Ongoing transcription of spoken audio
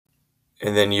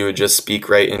and then you would just speak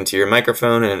right into your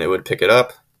microphone and it would pick it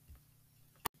up.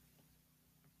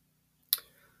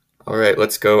 All right,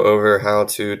 let's go over how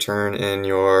to turn in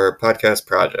your podcast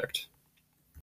project.